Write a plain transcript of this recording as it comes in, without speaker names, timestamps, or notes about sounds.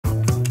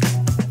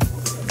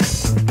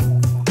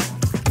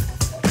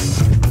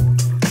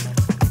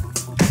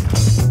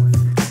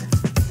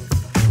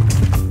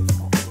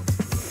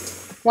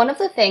One of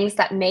the things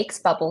that makes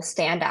Bubble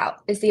stand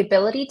out is the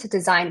ability to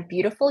design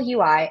beautiful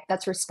UI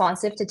that's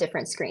responsive to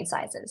different screen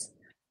sizes.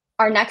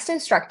 Our next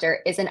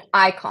instructor is an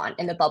icon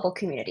in the Bubble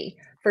community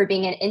for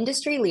being an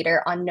industry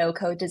leader on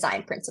no-code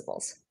design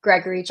principles,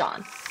 Gregory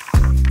John.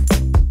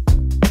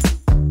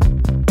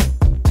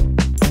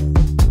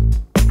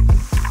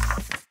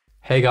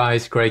 Hey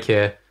guys, Greg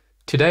here.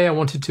 Today I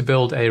wanted to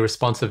build a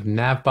responsive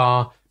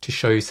navbar to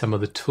show you some of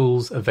the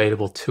tools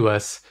available to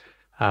us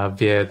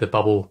via the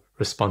Bubble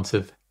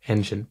responsive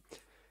engine.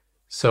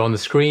 So on the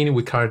screen,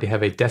 we currently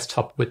have a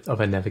desktop width of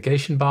a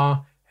navigation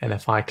bar. And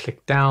if I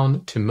click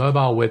down to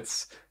mobile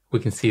widths, we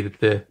can see that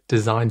the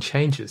design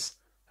changes.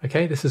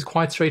 Okay, this is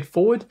quite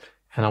straightforward.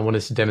 And I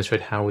wanted to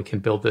demonstrate how we can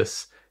build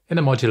this in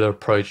a modular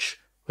approach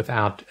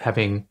without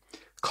having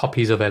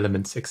copies of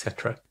elements,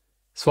 etc.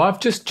 So I've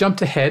just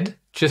jumped ahead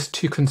just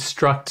to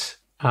construct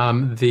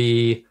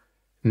the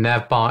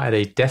navbar at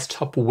a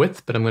desktop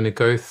width, but I'm going to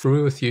go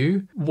through with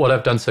you what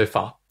I've done so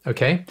far.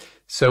 Okay,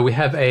 so we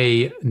have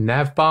a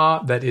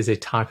navbar that is a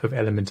type of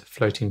element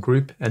floating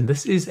group, and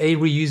this is a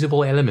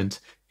reusable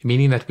element,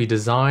 meaning that we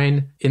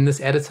design in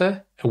this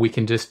editor and we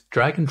can just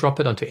drag and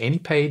drop it onto any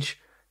page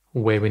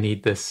where we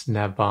need this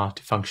navbar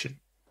to function.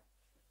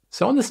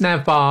 So on this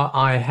navbar,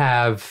 I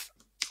have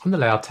on the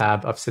layout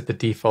tab, I've set the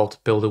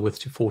default builder width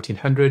to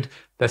 1400.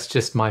 That's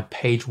just my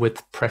page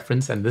width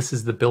preference, and this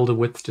is the builder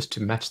width just to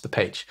match the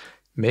page.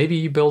 Maybe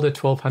you build at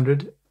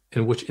 1200,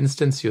 in which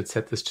instance you'd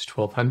set this to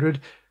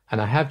 1200. And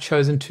I have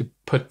chosen to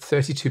put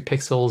 32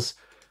 pixels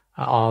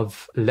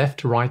of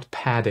left-right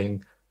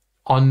padding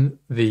on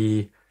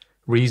the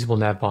reusable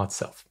navbar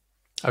itself.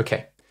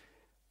 Okay,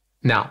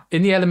 now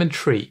in the element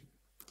tree,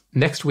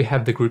 next we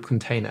have the group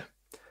container.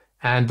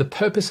 And the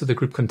purpose of the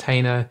group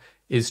container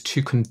is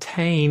to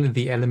contain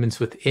the elements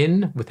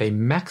within with a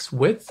max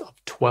width of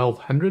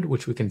 1200,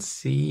 which we can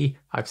see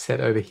I've set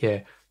over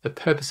here. The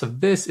purpose of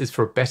this is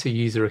for a better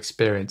user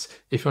experience.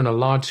 If you're on a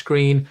large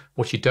screen,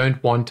 what you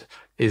don't want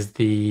is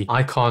the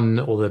icon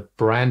or the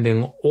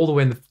branding all the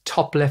way in the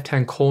top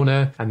left-hand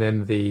corner, and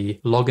then the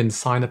login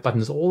sign-up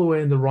buttons all the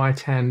way in the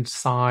right-hand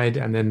side,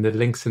 and then the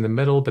links in the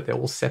middle, but they're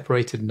all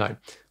separated. No.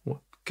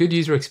 Good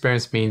user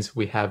experience means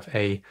we have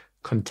a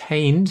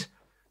contained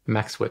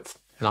max width,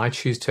 and I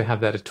choose to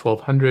have that at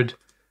 1200.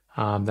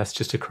 That's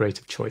just a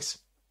creative choice.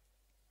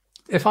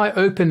 If I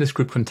open this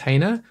group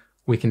container,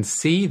 we can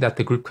see that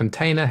the group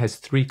container has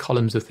 3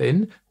 columns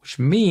within, which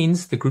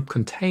means the group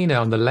container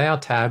on the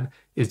layout tab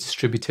is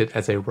distributed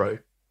as a row.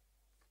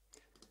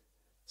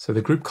 So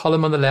the group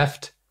column on the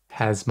left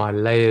has my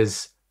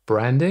layers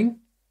branding,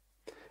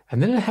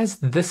 and then it has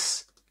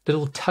this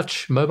little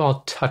mobile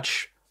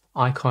touch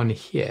icon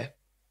here.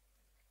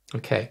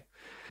 Okay,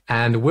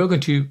 and we're going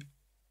to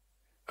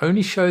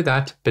only show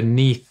that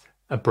beneath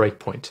a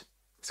breakpoint.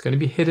 It's going to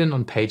be hidden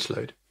on page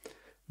load.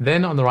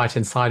 Then on the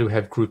right-hand side, we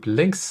have group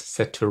links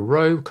set to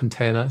row,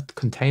 container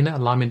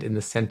alignment in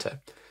the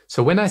center.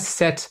 So when I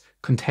set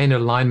container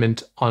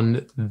alignment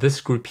on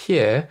this group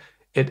here,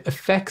 it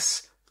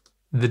affects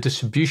the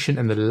distribution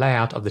and the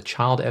layout of the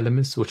child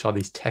elements, which are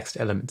these text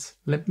elements.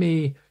 Let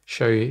me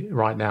show you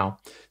right now.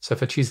 So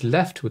if I choose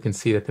left, we can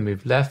see that they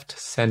move left,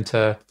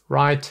 center,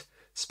 right,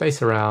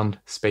 space around,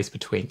 space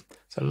between.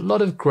 So a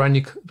lot of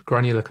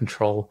granular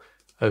control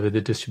over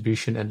the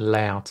distribution and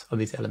layout of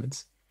these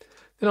elements.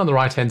 Then on the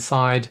right-hand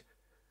side,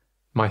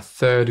 my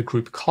third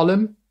group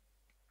column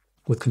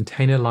with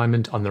container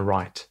alignment on the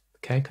right.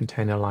 Okay,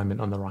 container alignment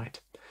on the right.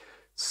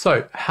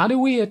 So how do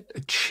we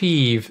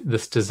achieve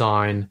this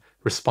design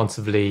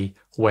responsively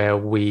where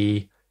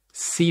we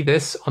see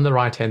this on the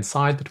right-hand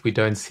side, but we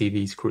don't see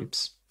these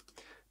groups?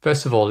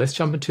 First of all, let's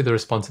jump into the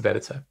responsive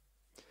editor.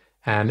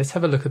 And let's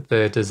have a look at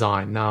the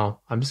design. Now,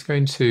 I'm just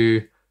going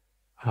to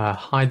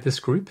hide this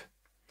group,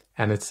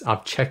 and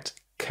I've checked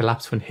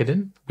collapse when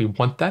hidden. We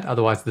want that,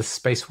 otherwise this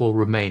space will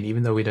remain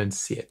even though we don't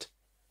see it.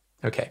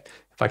 Okay,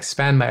 if I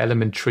expand my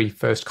element tree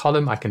first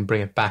column, I can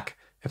bring it back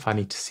if I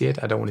need to see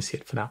it. I don't want to see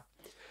it for now.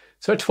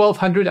 So at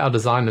 1200, our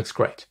design looks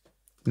great.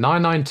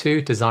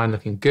 992, design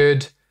looking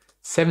good.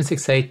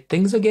 768,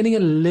 things are getting a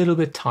little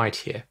bit tight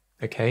here.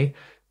 Okay,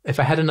 if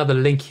I had another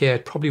link here,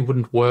 it probably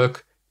wouldn't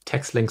work.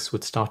 Text links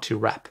would start to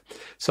wrap.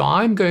 So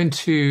I'm going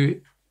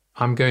to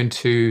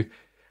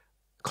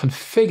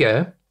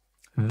configure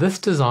this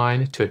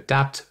design to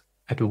adapt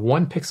at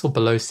 1 pixel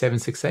below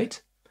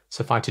 768.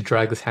 So if I had to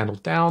drag this handle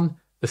down,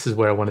 this is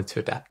where I wanted to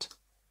adapt.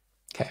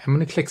 Okay, I'm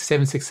going to click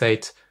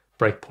 768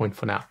 breakpoint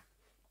for now.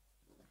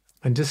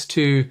 And just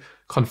to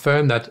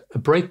confirm that a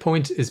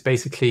breakpoint is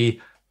basically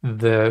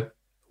the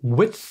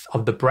width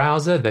of the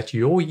browser that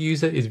your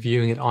user is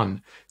viewing it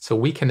on. So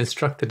we can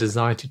instruct the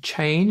design to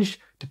change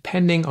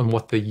depending on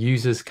what the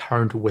user's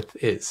current width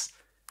is.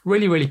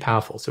 Really, really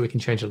powerful. So we can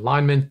change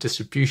alignment,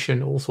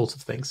 distribution, all sorts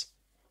of things.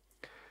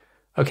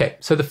 Okay,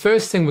 so the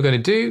first thing we're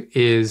going to do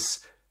is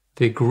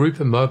the group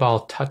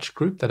mobile touch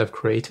group that I've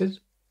created.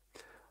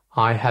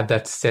 I have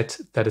that set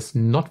that is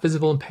not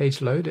visible in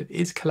page load. It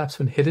is collapsed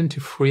when hidden to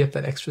free up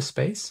that extra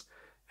space.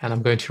 And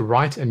I'm going to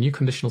write a new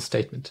conditional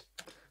statement.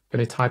 I'm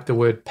going to type the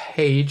word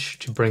page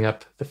to bring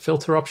up the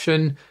filter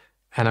option.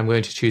 and I'm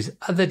going to choose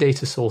other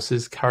data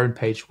sources, current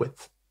page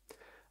width.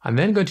 I'm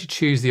then going to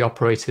choose the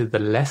operator, the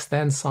less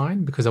than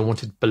sign, because I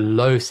want it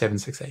below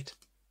 768.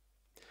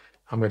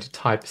 I'm going to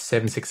type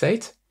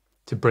 768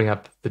 to bring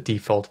up the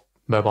default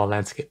mobile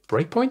landscape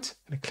breakpoint,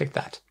 and I click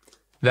that.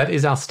 That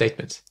is our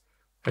statement.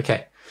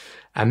 Okay,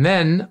 and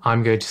then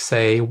I'm going to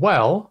say,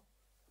 well,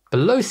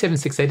 below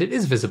 768 it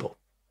is visible.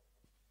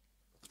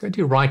 I'm going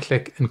to right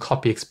click and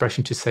copy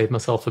expression to save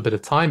myself a bit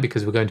of time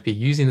because we're going to be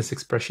using this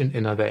expression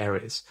in other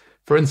areas.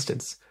 For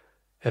instance,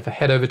 if I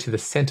head over to the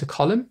center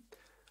column,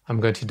 I'm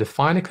going to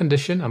define a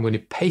condition. I'm going to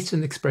paste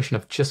in the expression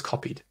I've just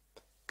copied.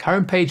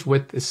 Current page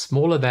width is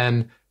smaller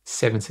than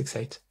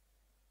 768.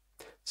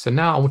 So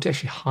now I want to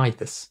actually hide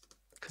this,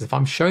 because if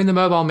I'm showing the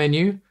mobile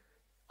menu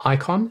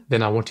icon,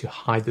 then I want to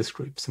hide this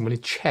group. So I'm going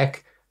to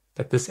check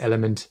that this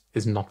element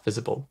is not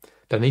visible.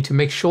 But I need to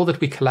make sure that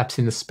we collapse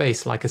in the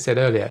space, like I said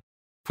earlier.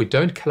 If we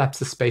don't collapse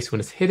the space when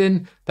it's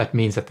hidden, that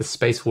means that the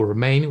space will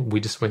remain. We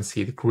just won't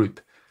see the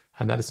group.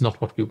 And that is not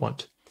what we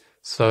want.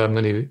 So I'm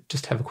going to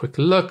just have a quick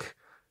look.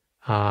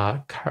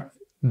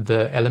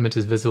 The element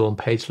is visible on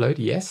page load.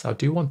 Yes, I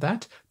do want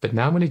that. But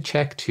now I'm going to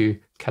check to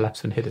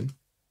collapse when hidden.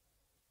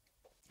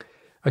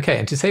 Okay,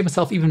 and to save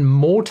myself even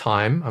more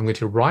time, I'm going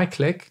to right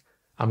click.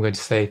 I'm going to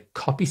say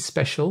copy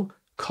special,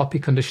 copy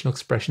conditional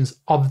expressions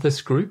of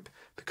this group,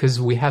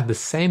 because we have the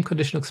same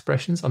conditional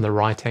expressions on the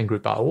right-hand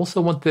group. I also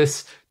want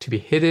this to be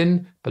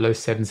hidden below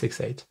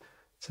 768.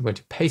 So I'm going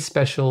to paste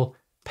special,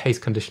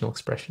 paste conditional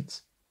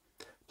expressions.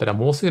 But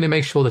I'm also going to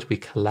make sure that we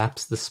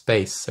collapse the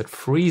space. So it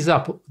frees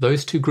up,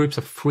 those two groups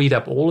have freed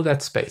up all of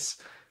that space,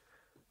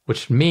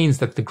 which means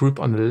that the group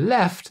on the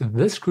left,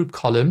 this group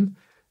column,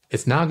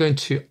 is now going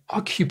to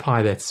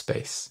occupy that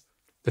space.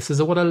 This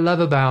is what I love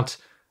about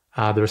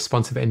the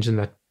responsive engine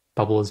that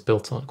Bubble is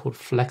built on, called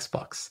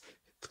Flexbox.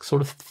 It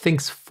sort of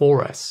thinks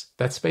for us.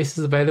 That space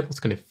is available, it's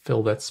going to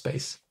fill that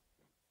space.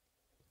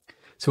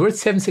 So we're at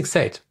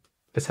 768.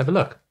 Let's have a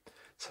look.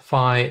 So if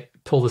I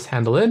pull this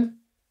handle in,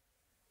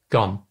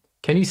 gone.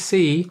 Can you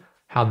see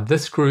how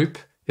this group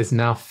is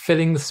now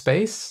filling the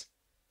space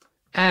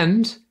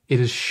and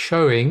it is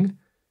showing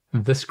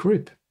this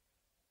group?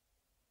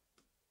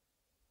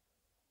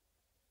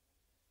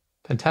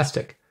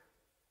 Fantastic.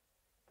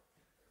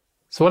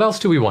 So what else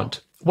do we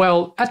want?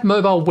 Well, at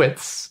mobile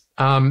widths,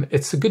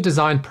 it's a good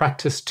design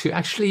practice to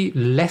actually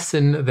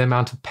lessen the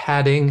amount of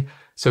padding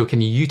so we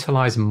can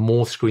utilize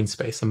more screen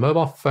space. A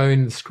mobile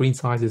phone, the screen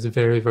size is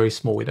very, very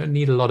small. We don't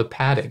need a lot of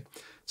padding.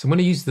 So I'm going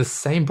to use the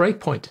same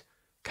breakpoint.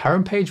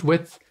 Current page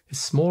width is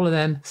smaller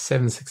than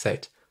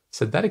 768.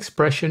 So that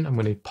expression, I'm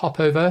going to pop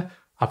over.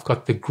 I've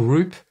got the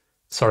group,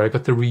 sorry, I've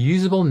got the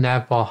reusable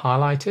navbar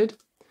highlighted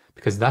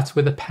because that's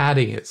where the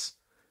padding is.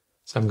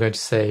 So I'm going to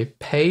say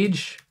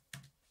page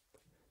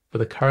for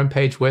the current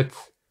page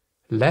width,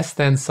 less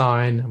than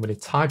sign. I'm going to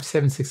type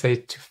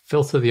 768 to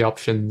filter the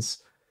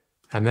options.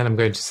 And then I'm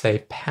going to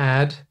say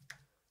pad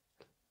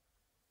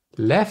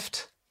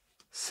left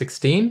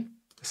 16.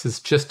 This is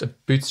just a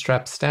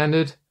bootstrap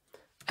standard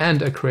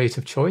and a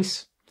creative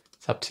choice.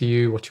 It's up to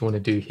you what you want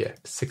to do here,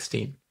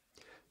 16.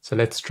 So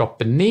let's drop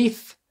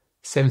beneath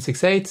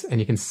 768 and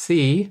you can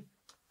see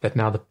that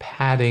now the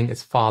padding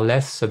is far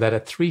less, so that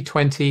at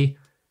 320,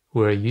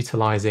 we're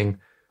utilizing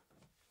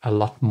a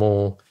lot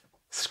more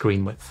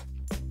screen width.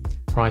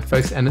 All right,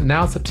 folks, and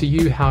now it's up to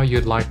you how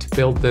you'd like to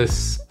build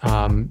this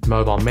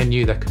mobile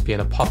menu. That could be in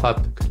a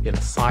pop-up, could be in a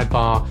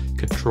sidebar,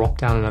 could drop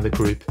down another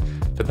group,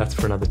 but that's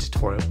for another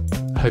tutorial.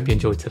 I hope you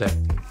enjoyed today.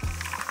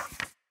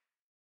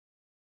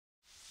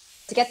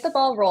 To get the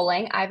ball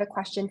rolling, I have a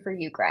question for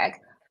you, Greg.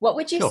 What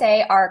would you Sure.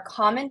 say are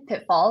common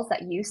pitfalls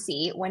that you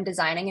see when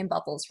designing in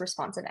Bubble's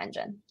responsive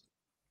engine?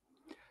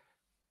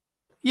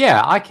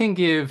 Yeah, I can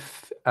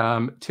give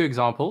two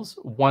examples,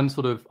 one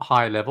sort of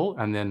high level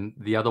and then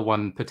the other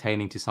one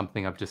pertaining to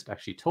something I've just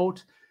actually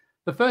taught.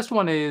 The first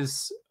one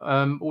is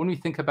when we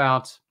think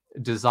about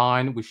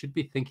design, we should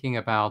be thinking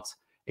about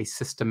a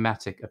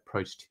systematic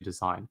approach to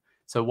design.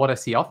 So what I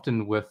see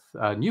often with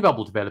new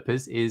Bubble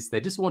developers is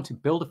they just want to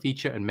build a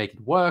feature and make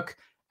it work.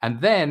 And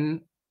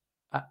then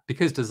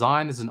because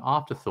design is an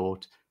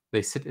afterthought,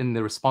 they sit in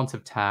the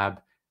responsive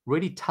tab,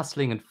 really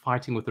tussling and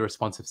fighting with the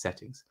responsive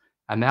settings.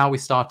 And now we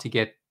start to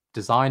get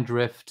design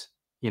drift.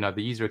 You know,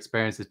 the user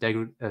experience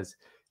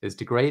is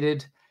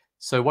degraded.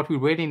 So what we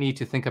really need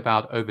to think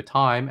about over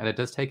time, and it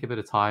does take a bit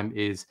of time,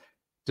 is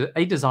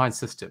a design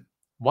system.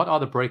 What are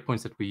the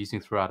breakpoints that we're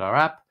using throughout our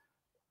app?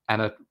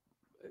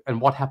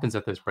 And what happens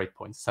at those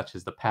breakpoints, such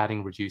as the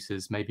padding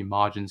reduces, maybe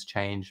margins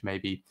change,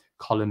 maybe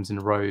columns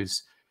and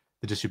rows,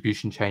 the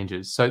distribution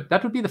changes. So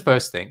that would be the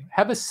first thing.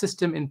 Have a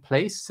system in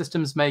place.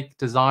 Systems make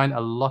design a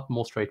lot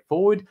more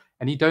straightforward,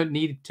 and you don't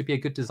need to be a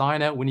good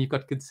designer when you've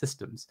got good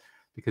systems,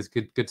 because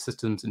good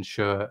systems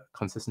ensure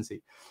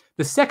consistency.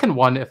 The second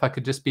one, if I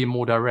could just be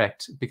more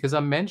direct, because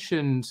I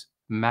mentioned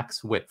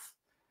max width.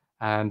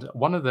 And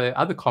one of the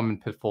other common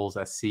pitfalls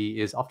I see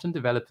is often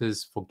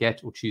developers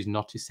forget or choose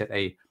not to set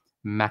a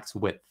max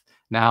width.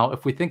 Now,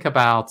 if we think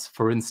about,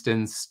 for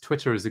instance,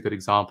 Twitter is a good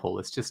example.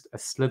 It's just a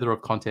slither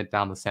of content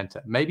down the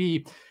center.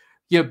 Maybe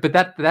Yeah, but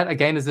that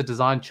again is a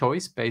design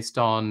choice based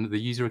on the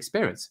user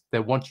experience. They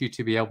want you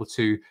to be able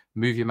to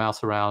move your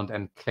mouse around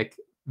and click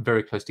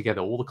very close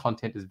together. All the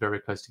content is very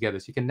close together,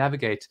 so you can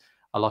navigate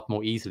a lot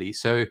more easily.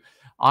 So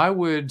I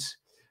would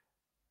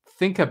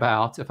think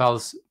about, if I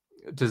was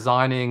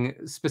designing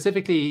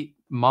specifically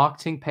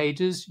marketing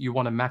pages, you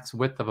want a max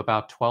width of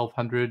about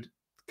 1200,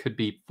 could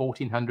be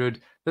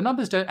 1400. The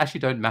numbers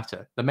don't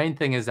matter. The main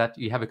thing is that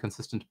you have a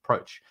consistent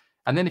approach.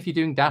 And then if you're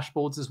doing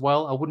dashboards as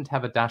well, I wouldn't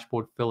have a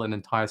dashboard fill an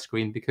entire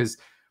screen because,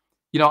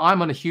 I'm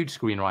on a huge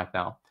screen right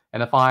now.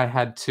 And if I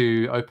had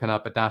to open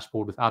up a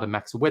dashboard without a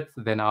max width,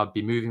 then I'd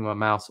be moving my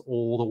mouse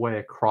all the way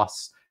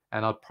across,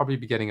 and I'd probably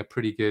be getting a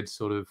pretty good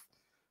sort of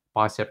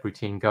bicep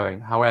routine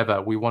going.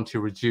 However, we want to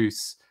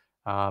reduce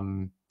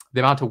the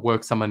amount of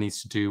work someone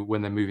needs to do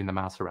when they're moving the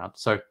mouse around.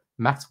 So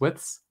max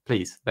widths,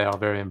 please, they are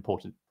very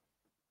important.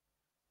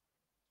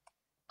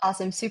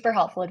 Awesome, super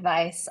helpful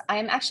advice.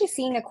 I'm actually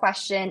seeing a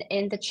question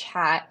in the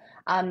chat.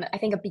 I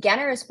think a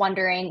beginner is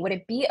wondering, would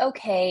it be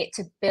okay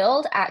to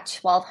build at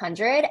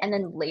 1200 and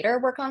then later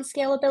work on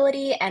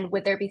scalability? And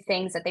would there be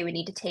things that they would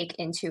need to take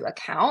into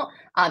account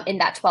in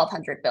that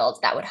 1200 build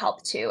that would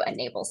help to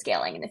enable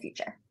scaling in the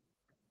future?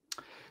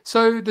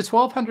 So the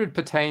 1200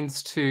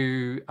 pertains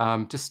to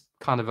just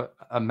kind of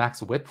a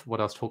max width. What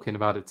I was talking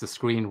about, it's a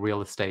screen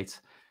real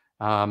estate.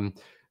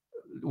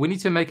 We need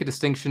to make a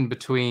distinction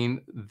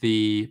between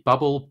the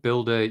bubble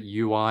builder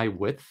UI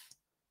width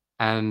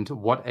and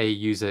what a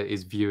user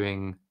is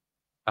viewing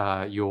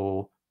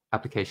your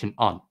application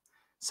on.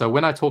 So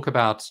when I talk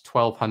about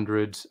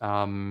 1200,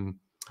 I'm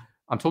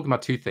talking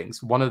about two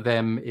things. One of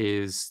them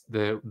is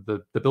the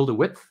builder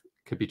width,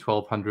 could be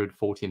 1200,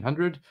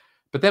 1400,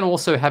 but then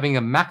also having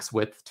a max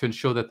width to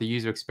ensure that the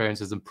user experience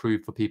is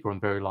improved for people on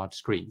very large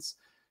screens.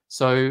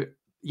 So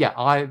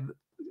yeah,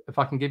 if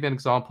I can give you an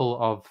example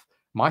of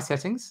my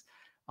settings,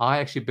 I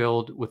actually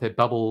build with a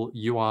bubble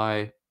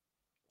UI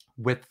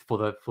width for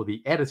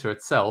the editor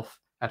itself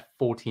at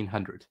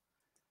 1400,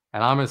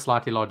 and I'm on a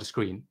slightly larger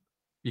screen.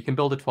 You can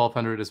build at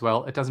 1200 as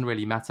well. It doesn't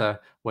really matter,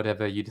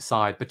 whatever you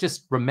decide, but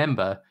just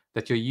remember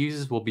that your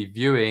users will be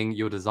viewing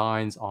your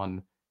designs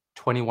on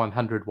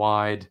 2100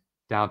 wide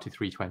down to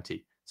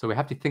 320. So we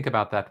have to think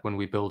about that when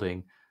we're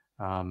building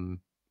in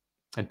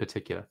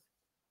particular.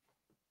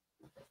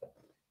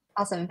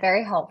 Awesome,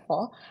 very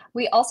helpful.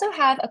 We also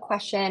have a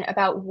question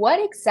about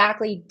what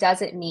exactly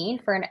does it mean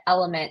for an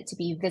element to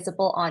be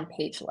visible on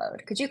page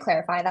load? Could you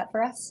clarify that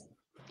for us?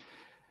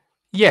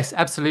 Yes,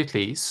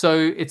 absolutely. So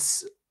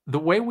it's the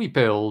way we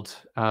build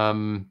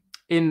in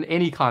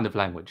any kind of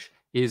language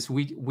is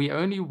we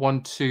only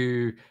want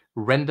to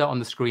render on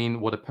the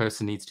screen what a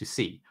person needs to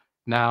see.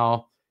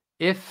 Now,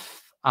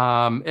 if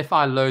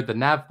I load the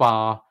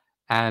navbar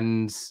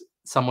and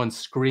someone's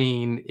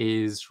screen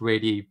is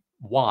really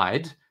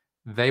wide,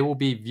 they will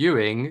be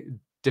viewing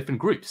different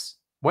groups,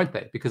 won't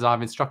they? Because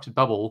I've instructed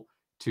Bubble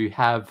to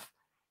have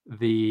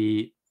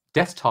the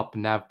desktop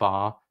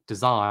navbar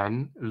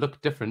design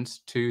look different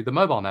to the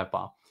mobile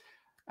navbar.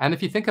 And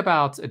if you think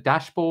about a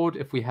dashboard,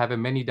 if we have a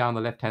menu down the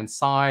left-hand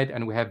side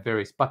and we have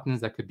various buttons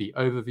that could be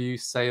overview,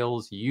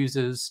 sales,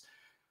 users,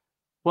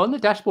 well, in the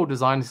dashboard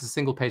design, it's a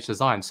single page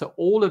design. So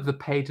all of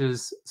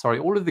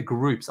the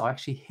groups are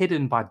actually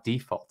hidden by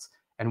default.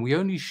 And we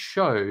only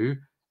show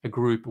a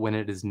group when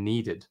it is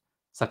needed,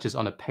 such as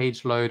on a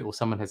page load or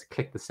someone has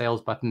clicked the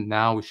sales button.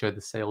 Now we show the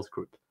sales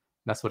group.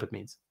 That's what it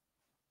means.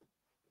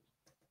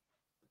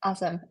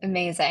 Awesome,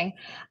 amazing.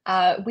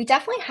 We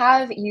definitely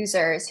have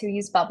users who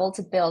use Bubble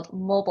to build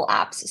mobile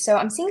apps. So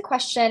I'm seeing a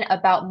question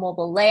about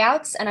mobile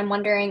layouts, and I'm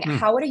wondering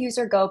how would a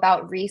user go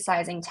about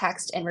resizing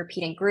text in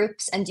repeating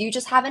groups? And do you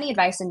just have any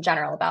advice in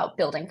general about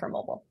building for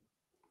mobile?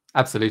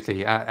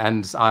 Absolutely.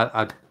 And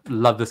I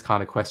love this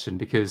kind of question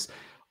because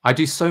I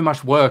do so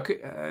much work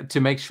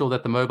to make sure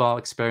that the mobile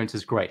experience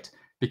is great.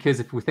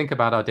 Because if we think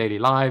about our daily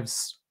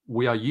lives,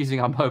 we are using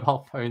our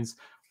mobile phones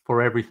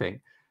for everything.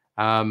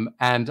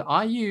 And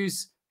I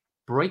use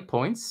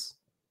breakpoints.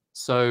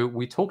 So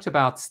we talked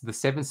about the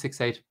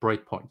 768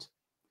 breakpoint.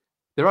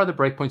 There are other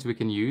breakpoints we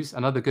can use.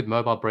 Another good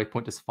mobile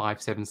breakpoint is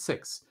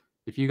 576.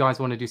 If you guys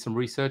want to do some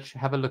research,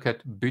 have a look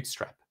at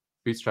Bootstrap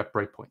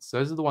breakpoints.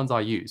 Those are the ones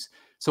I use.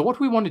 So what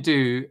we want to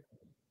do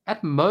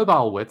at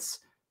mobile widths,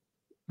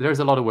 there's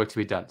a lot of work to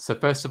be done. So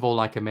first of all,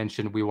 like I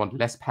mentioned, we want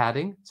less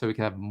padding so we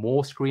can have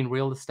more screen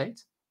real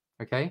estate.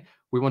 Okay.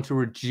 We want to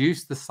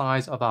reduce the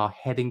size of our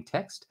heading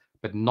text,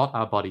 but not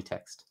our body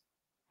text.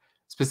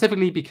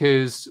 Specifically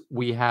because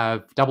we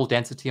have double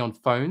density on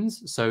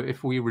phones. So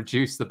if we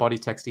reduce the body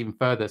text even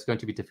further, it's going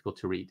to be difficult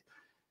to read.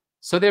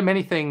 So there are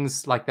many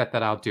things like that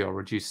I'll do. I'll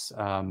reduce,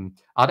 I'd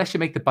actually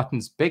make the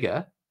buttons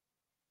bigger,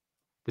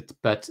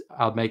 but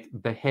I'll make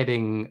the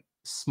heading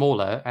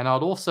smaller. And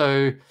I'd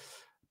also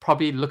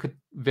probably look at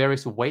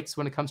various weights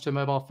when it comes to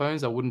mobile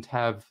phones. I wouldn't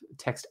have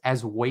text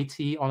as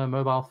weighty on a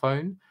mobile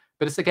phone.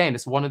 But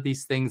it's one of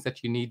these things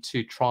that you need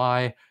to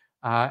try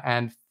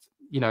and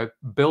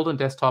build on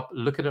desktop,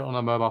 look at it on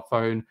a mobile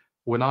phone.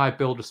 When I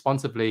build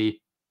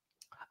responsively,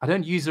 I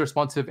don't use the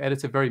responsive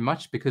editor very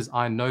much because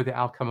I know the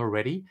outcome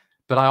already.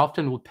 but I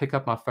often would pick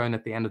up my phone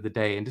at the end of the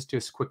day and just do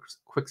a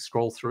quick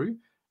scroll through,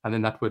 and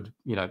then that would,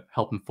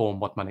 help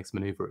inform what my next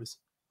maneuver is.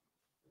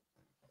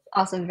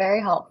 Awesome, very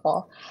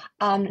helpful.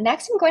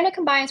 Next, I'm going to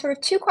combine sort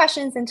of two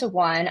questions into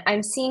one.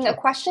 I'm seeing a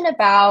question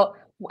about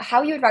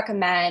how you would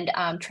recommend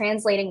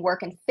translating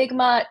work in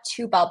Figma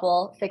to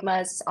Bubble.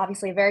 Figma is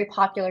obviously a very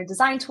popular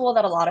design tool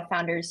that a lot of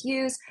founders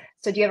use.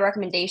 So do you have a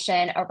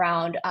recommendation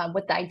around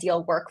what the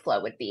ideal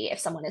workflow would be if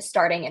someone is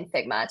starting in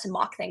Figma to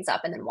mock things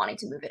up and then wanting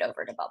to move it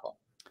over to Bubble?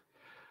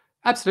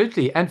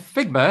 Absolutely. And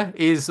Figma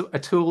is a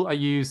tool I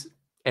use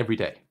every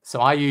day. So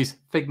I use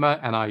Figma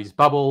and I use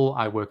Bubble.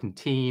 I work in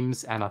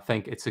teams, and I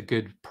think it's a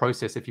good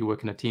process if you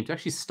work in a team to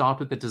actually start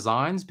with the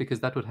designs, because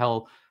that would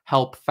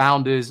help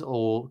founders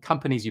or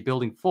companies you're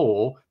building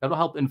for. That will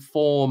help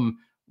inform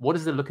what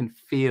does the look and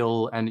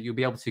feel, and you'll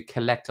be able to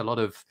collect a lot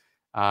of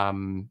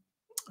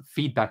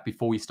feedback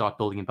before you start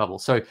building in Bubble.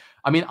 So,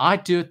 I mean, I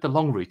do it the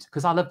long route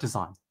because I love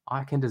design.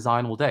 I can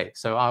design all day.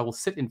 So I will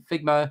sit in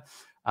Figma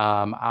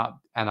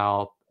and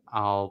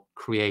I'll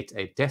create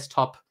a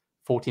desktop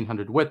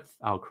 1400 width,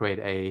 I'll create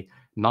a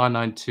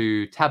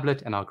 992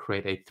 tablet, and I'll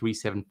create a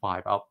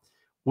 375. I'll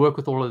work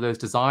with all of those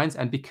designs.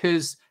 And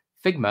because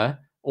Figma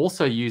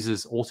also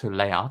uses auto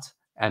layout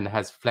and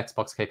has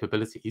Flexbox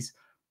capabilities,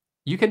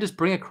 you can just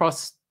bring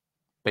across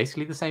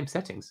basically the same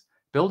settings.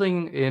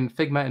 Building in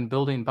Figma and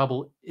building in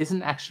Bubble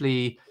isn't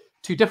actually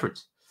too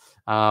different.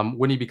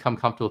 When you become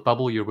comfortable with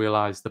Bubble, you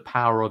realize the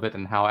power of it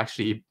and how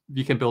actually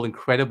you can build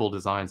incredible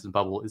designs in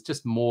Bubble. It's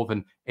just more of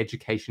an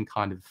education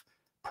kind of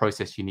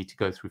process you need to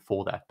go through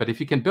for that. But if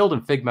you can build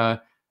in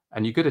Figma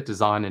and you're good at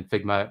design in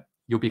Figma,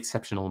 you'll be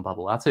exceptional in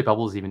Bubble. I'd say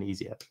Bubble is even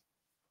easier.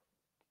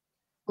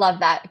 Love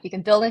that. If you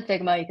can build in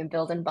Figma, you can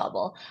build in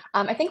Bubble.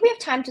 I think we have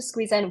time to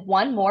squeeze in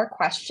one more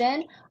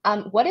question.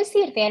 What is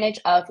the advantage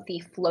of the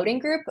floating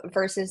group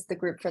versus the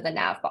group for the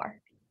navbar?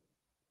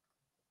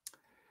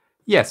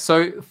 Yes,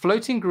 so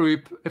floating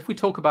group, if we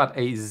talk about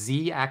a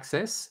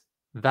z-axis,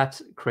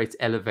 that creates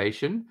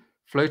elevation.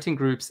 Floating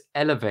groups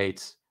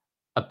elevate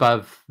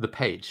above the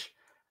page,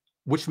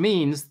 which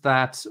means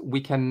that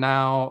we can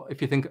now,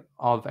 if you think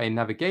of a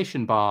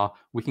navigation bar,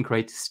 we can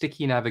create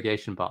sticky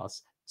navigation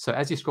bars. So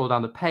as you scroll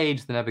down the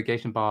page, the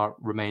navigation bar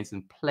remains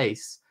in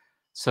place.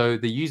 So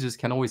the users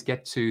can always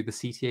get to the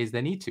CTAs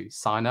they need to.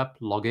 Sign up,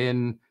 log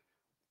in,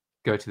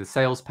 go to the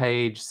sales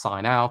page,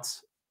 sign out,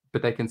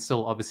 but they can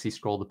still obviously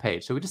scroll the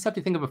page. So we just have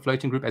to think of a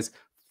floating group as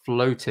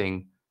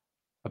floating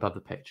above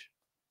the page.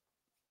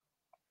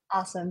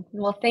 Awesome.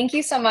 Well, thank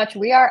you so much.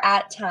 We are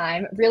at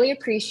time. Really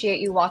appreciate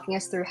you walking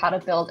us through how to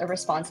build a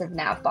responsive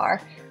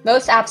navbar.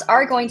 Most apps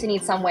are going to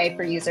need some way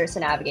for users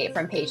to navigate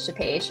from page to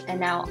page, and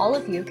now all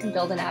of you can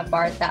build a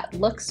navbar that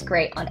looks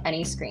great on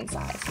any screen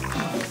size.